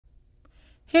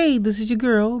Hey, this is your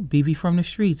girl, BB from the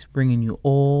streets, bringing you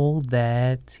all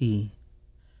that tea.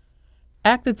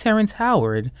 Actor Terrence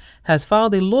Howard has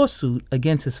filed a lawsuit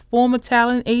against his former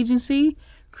talent agency,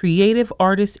 Creative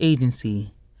Artists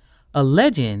Agency,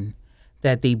 alleging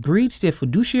that they breached their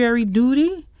fiduciary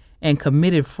duty and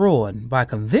committed fraud by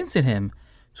convincing him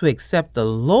to accept a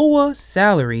lower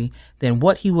salary than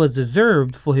what he was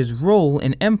deserved for his role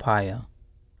in Empire.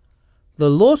 The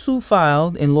lawsuit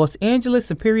filed in Los Angeles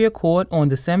Superior Court on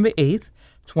December 8,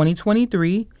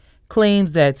 2023,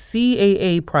 claims that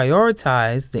CAA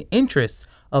prioritized the interests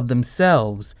of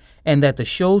themselves and that the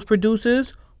show's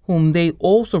producers, whom they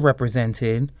also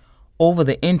represented, over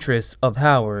the interests of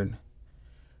Howard.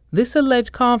 This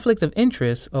alleged conflict of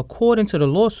interest, according to the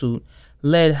lawsuit,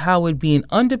 led Howard being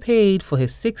underpaid for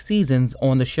his 6 seasons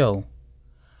on the show.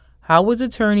 Howard's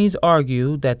attorneys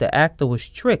argued that the actor was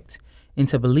tricked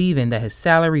into believing that his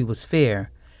salary was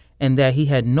fair and that he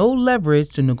had no leverage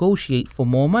to negotiate for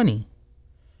more money.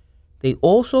 They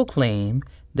also claim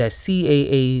that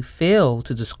CAA failed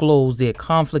to disclose their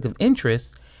conflict of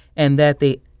interest and that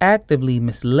they actively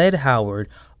misled Howard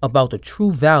about the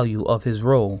true value of his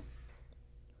role.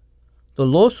 The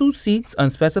lawsuit seeks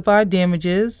unspecified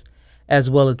damages as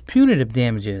well as punitive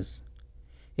damages.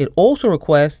 It also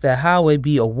requests that Howard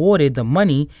be awarded the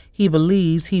money he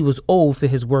believes he was owed for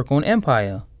his work on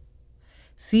Empire.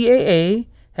 CAA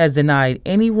has denied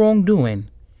any wrongdoing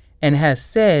and has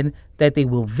said that they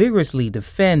will vigorously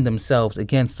defend themselves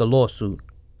against the lawsuit.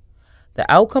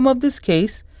 The outcome of this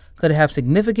case could have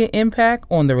significant impact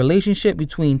on the relationship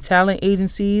between talent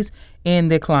agencies and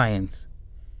their clients.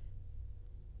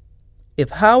 If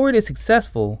Howard is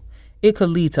successful, it could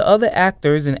lead to other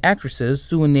actors and actresses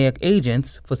suing their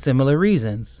agents for similar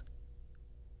reasons.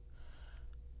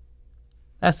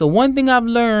 That's the one thing I've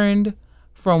learned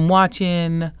from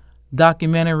watching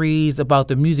documentaries about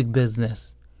the music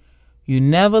business. You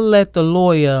never let the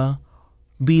lawyer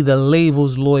be the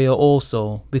label's lawyer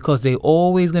also, because they're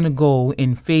always going to go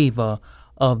in favor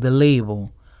of the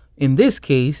label. In this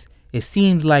case, it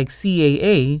seems like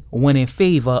CAA went in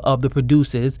favor of the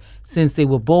producers since they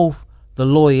were both the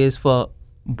lawyers for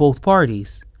both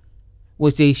parties,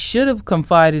 which they should have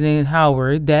confided in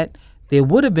Howard that there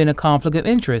would have been a conflict of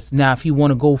interest. Now, if you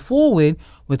want to go forward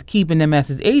with keeping them as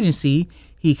his agency,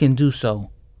 he can do so.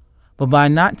 But by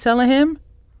not telling him,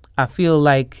 I feel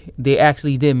like they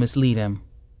actually did mislead him.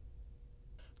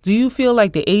 Do you feel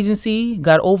like the agency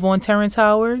got over on Terrence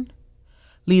Howard?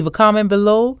 Leave a comment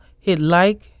below, hit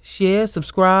like, share,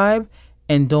 subscribe,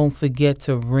 and don't forget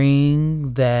to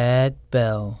ring that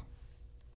bell.